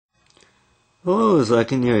Hello, so I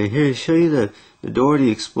can here to show you the Dora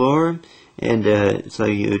the Explorer, and it's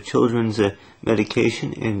like children's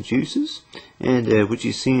medication and juices, and what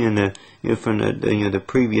you see in from the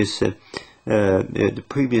previous what you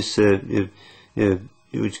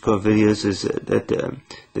call videos is that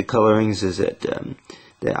the colorings is that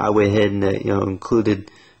I went ahead and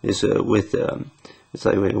included is with it's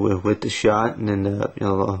like with the shot, and then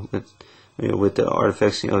with the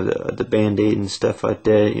artifacts, the Band-Aid and stuff like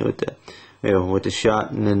that, with the shot,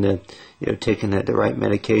 and then taking the right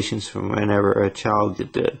medications from whenever a child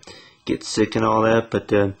gets sick and all that. But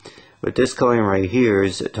this coloring right here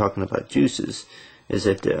is talking about juices. Is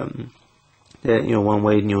that one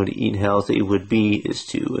way to eat healthy would be is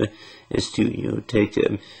to take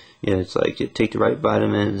it's like take the right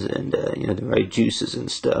vitamins and the right juices and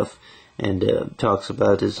stuff. And talks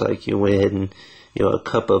about is like you went ahead and a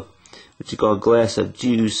cup of what you call a glass of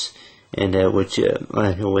juice, and which I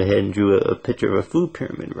went ahead and drew a picture of a food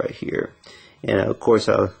pyramid right here. And of course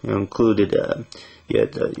I included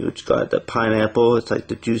what you call the pineapple. It's like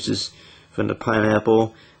the juices from the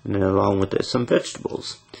pineapple, and then along with some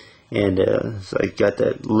vegetables. And so I got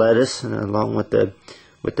that lettuce, and along with the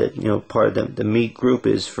part of the meat group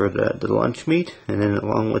is for the lunch meat, and then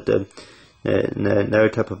along with another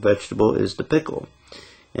type of vegetable is the pickle.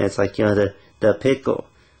 And it's like the pickle.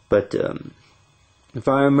 But if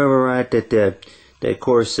I remember right, that of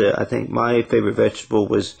course I think my favorite vegetable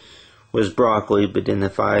was broccoli. But then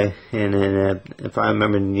if I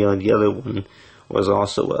remember, the other one was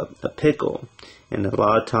also a pickle. And a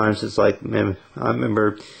lot of times it's like, I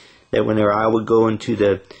remember that whenever I would go into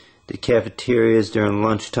the cafeterias during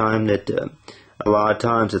lunchtime, that a lot of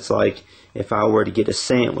times it's like if I were to get a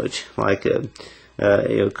sandwich, like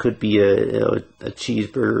it could be a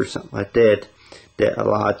cheeseburger or something like that. That a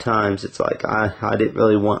lot of times it's like I didn't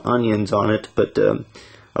really want onions on it, but a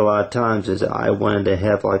lot of times is I wanted to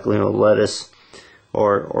have like lettuce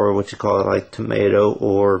or what you call it, like tomato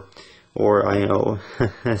or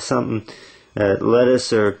something,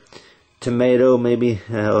 lettuce or tomato, maybe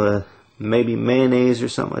mayonnaise or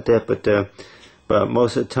something like that. But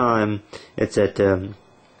most of the time it's that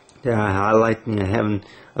I like having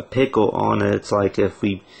a pickle on it. It's like if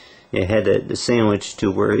we had the sandwich to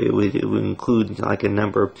where it would include like a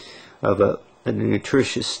number of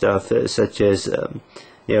nutritious stuff, such as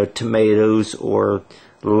tomatoes or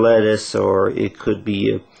lettuce, or it could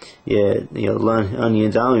be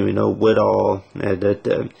onions. I don't even know what all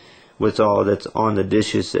what's all that's on the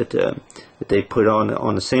dishes that they put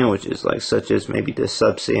on the sandwiches, like such as maybe the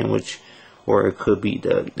sub sandwich, or it could be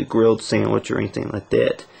the grilled sandwich or anything like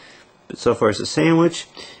that. But so far as the sandwich,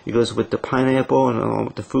 it goes with the pineapple, and along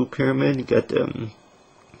with the food pyramid, you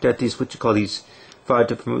got these what you call these 5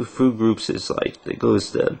 different food groups. It's like it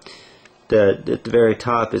goes at the very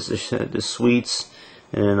top is the sweets,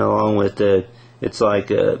 and then along with it's like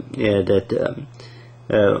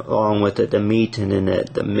along with the meat, and then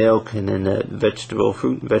the milk, and then the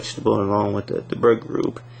fruit and vegetable, and along with the bread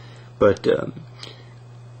group.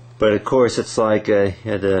 But of course, it's like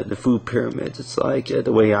the food pyramids. It's like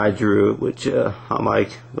the way I drew it, which I'm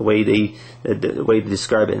like the way they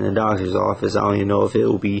describe it in the doctor's office. I don't even know if it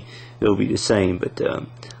will be the same, but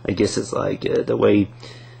I guess it's like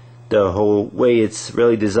the whole way it's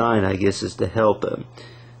really designed, I guess, is to help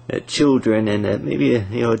children and maybe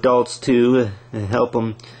adults too, and help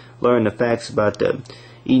them learn the facts about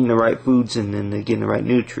eating the right foods and then getting the right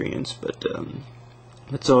nutrients. But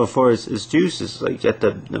so as far as juices, like you got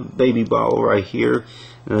the baby bottle right here,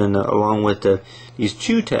 and then along with these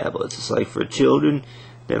chew tablets. It's like for children,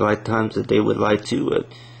 there are like times that they would like to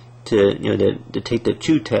take the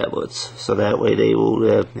chew tablets, so that way they will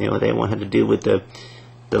they won't have to deal with the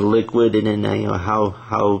liquid, and then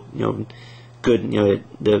how good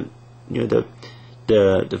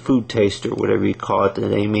the food taste, or whatever you call it, that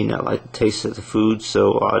they may not like the taste of the food.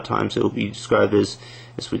 So a lot of times it will be described as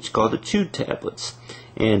what you call the chew tablets.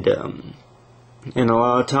 And a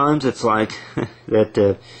lot of times it's like that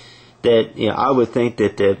I would think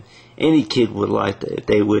that any kid would like that if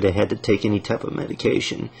they would have had to take any type of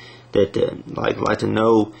medication, that like to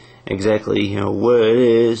know exactly what it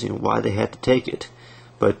is and why they had to take it.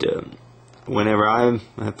 But if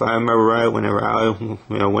I remember right, whenever I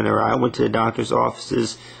went to the doctor's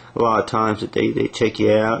offices, a lot of times that they check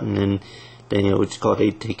you out, and then what you call,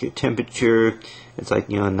 they take your temperature. It's like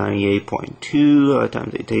 98.2. A lot of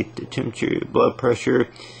times they take the temperature, your blood pressure,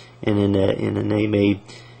 and then they may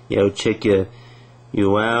check you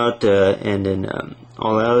out, and then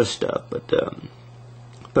all that other stuff.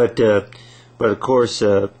 But of course,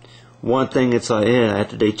 one thing, it's like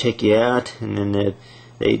after they check you out, and then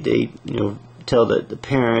they tell the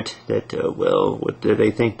parent that well, what do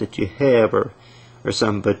they think that you have, or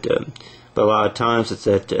something. But a lot of times it's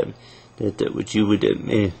that what you would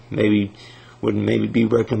maybe wouldn't maybe be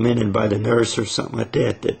recommended by the nurse or something like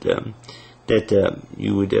that,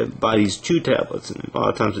 you would buy these chew tablets, and a lot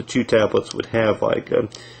of times the chew tablets would have like the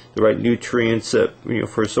right nutrients,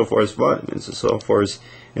 for so far as vitamins, and so far as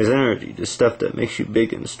energy, the stuff that makes you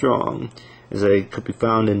big and strong, as they could be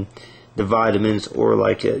found in the vitamins or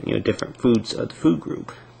like different foods of the food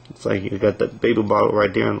group. It's like you got that baby bottle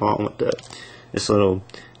right there, along with this little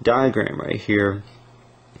diagram right here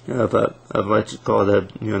of what you call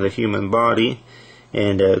the human body,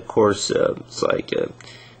 and of course it's like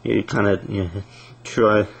you kind of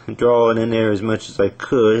try draw it in there as much as I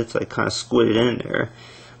could. It's like kind of squid it in there,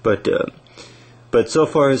 but so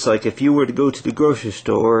far as like if you were to go to the grocery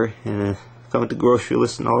store and come with the grocery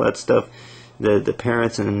list and all that stuff, the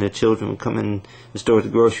parents and the children would come in the store with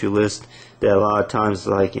the grocery list. That a lot of times,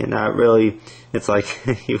 like, not really, it's like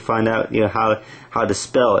you find out how to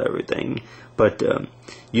spell everything, but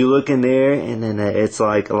you look in there, and then it's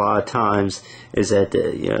like a lot of times is that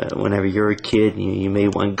whenever you're a kid, you may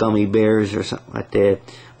want gummy bears or something like that,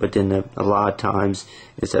 but then a lot of times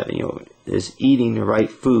is that is eating the right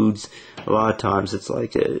foods. A lot of times it's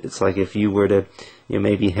like if you were to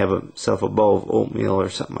maybe have a bowl of oatmeal or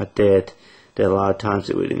something like that, that a lot of times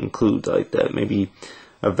it would include like that, maybe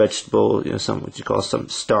a vegetable, something what you call some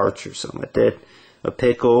starch or something like that, a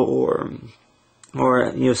pickle, or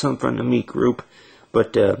something from the meat group.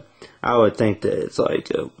 But I would think that it's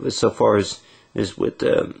like so far as with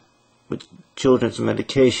children's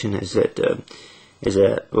medication, is that a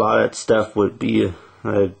lot of that stuff would be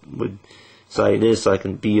it's like this, like,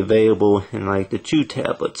 can be available in like the chew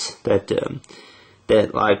tablets,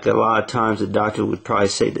 that like a lot of times the doctor would probably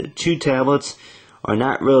say that chew tablets are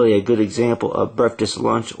not really a good example of breakfast,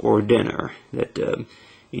 lunch, or dinner. That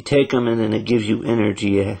you take them and then it gives you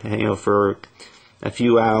energy, for a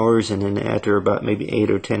few hours, and then after about maybe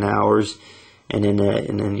 8 or 10 hours, and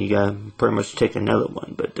then you gotta pretty much take another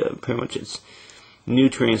one. But pretty much it's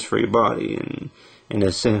nutrients for your body, and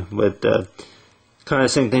the same. But kind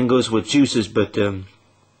of same thing goes with juices. But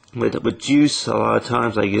with juice, a lot of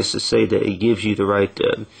times I guess to say that it gives you the right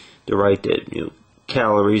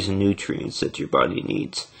calories and nutrients that your body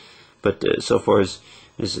needs. But so far as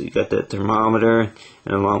you got that thermometer,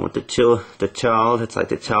 and along with the child, it's like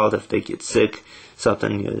the child, if they get sick,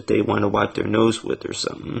 something that they want to wipe their nose with or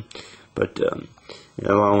something. But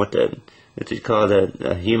along with that, what you call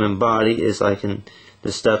that human body is like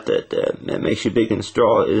the stuff that makes you big and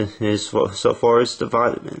strong is so far as the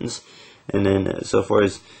vitamins, and then so far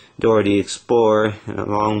as Dora the Explorer, and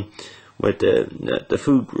along with the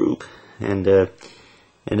food group, and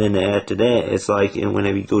then after that, it's like, and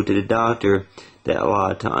whenever you go to the doctor, that a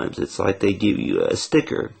lot of times it's like they give you a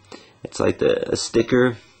sticker. It's like a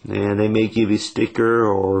sticker, and they may give you a sticker,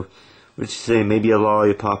 or what you say, maybe a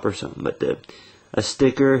lollipop or something, but a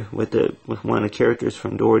sticker with one of the characters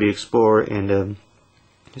from Dora the Explorer, and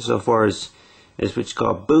so far as what you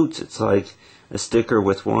call boots, it's like a sticker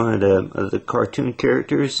with one of the cartoon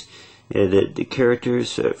characters, the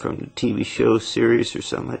characters from the TV show series or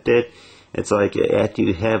something like that. It's like after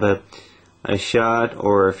you have a shot,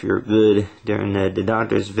 or if you're good during the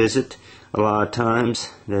doctor's visit, a lot of times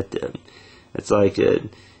that it's like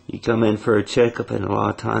you come in for a checkup, and a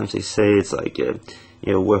lot of times they say it's like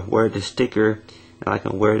wear the sticker, and I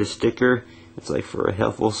can wear the sticker. It's like for a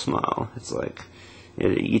healthful smile. It's like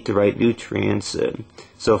eat the right nutrients,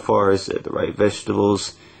 so far as the right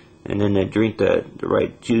vegetables, and then they drink the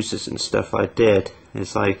right juices and stuff like that.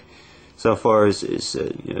 It's like so far as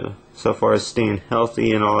so far as staying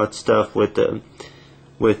healthy and all that stuff with the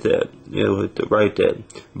right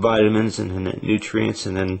vitamins and then the nutrients,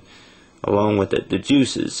 and then along with the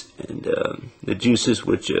juices, and the juices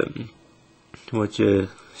which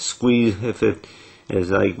squeeze, if it is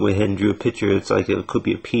like, went ahead and drew a picture, it's like it could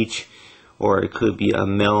be a peach, or it could be a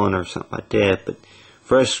melon or something like that. But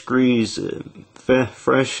fresh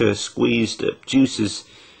squeezed juices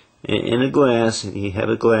in a glass, and you have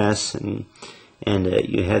a glass, and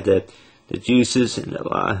you have the juices, and a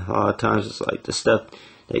lot of times it's like the stuff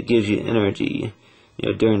that gives you energy,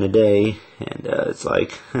 during the day. And it's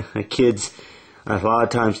like kids, a lot of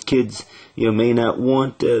times kids, may not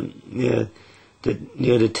want to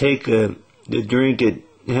take the drink it,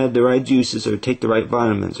 have the right juices, or take the right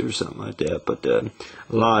vitamins or something like that. But a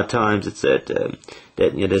lot of times it's that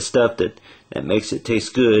the stuff that makes it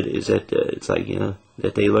taste good is that it's like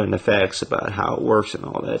that they learn the facts about how it works and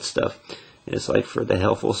all that stuff. It's like for the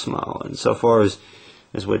healthful smile. And so far as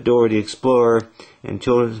what Dora the Explorer and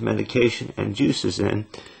children's medication and juices and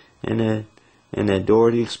and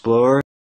Dora the Explorer,